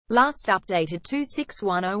Last updated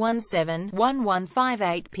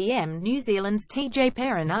 2/6/1017-1158 p.m. New Zealand's TJ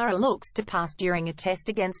Perenara looks to pass during a test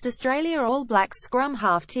against Australia. All Blacks scrum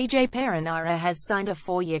half TJ Perenara has signed a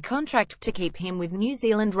 4-year contract to keep him with New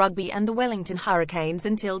Zealand Rugby and the Wellington Hurricanes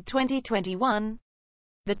until 2021.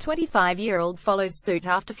 The 25-year-old follows suit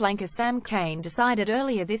after flanker Sam Cane decided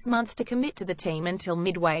earlier this month to commit to the team until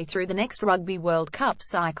midway through the next Rugby World Cup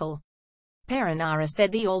cycle. Perenara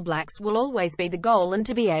said the All Blacks will always be the goal, and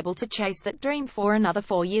to be able to chase that dream for another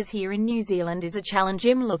 4 years here in New Zealand is a challenge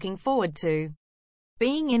I'm looking forward to.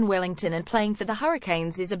 Being in Wellington and playing for the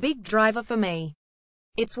Hurricanes is a big driver for me.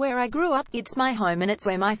 It's where I grew up, it's my home, and it's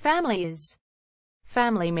where my family is.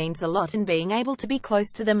 Family means a lot, and being able to be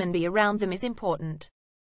close to them and be around them is important.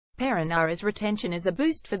 Perenara's retention is a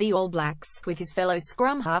boost for the All Blacks, with his fellow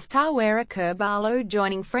scrum half Tawera Kerr-Barlow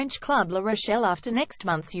joining French club La Rochelle after next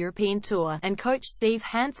month's European tour, and coach Steve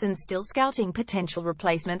Hansen still scouting potential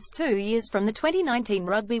replacements 2 years from the 2019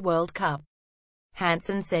 Rugby World Cup.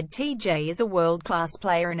 Hansen said TJ is a world-class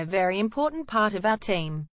player and a very important part of our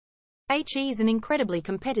team. He is an incredibly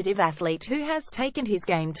competitive athlete who has taken his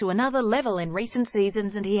game to another level in recent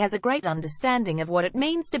seasons, and he has a great understanding of what it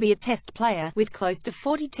means to be a test player, with close to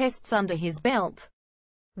 40 tests under his belt.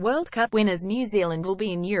 World Cup winners New Zealand will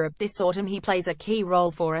be in Europe this autumn. He plays a key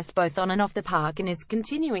role for us both on and off the park and is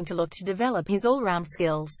continuing to look to develop his all-round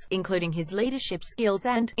skills, including his leadership skills,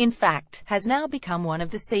 and, in fact, has now become one of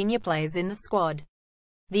the senior players in the squad.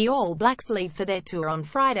 The All Blacks leave for their tour on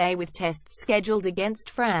Friday with tests scheduled against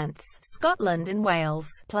France, Scotland and Wales,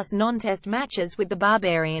 plus non-test matches with the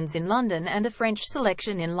Barbarians in London and a French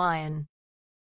selection in Lyon.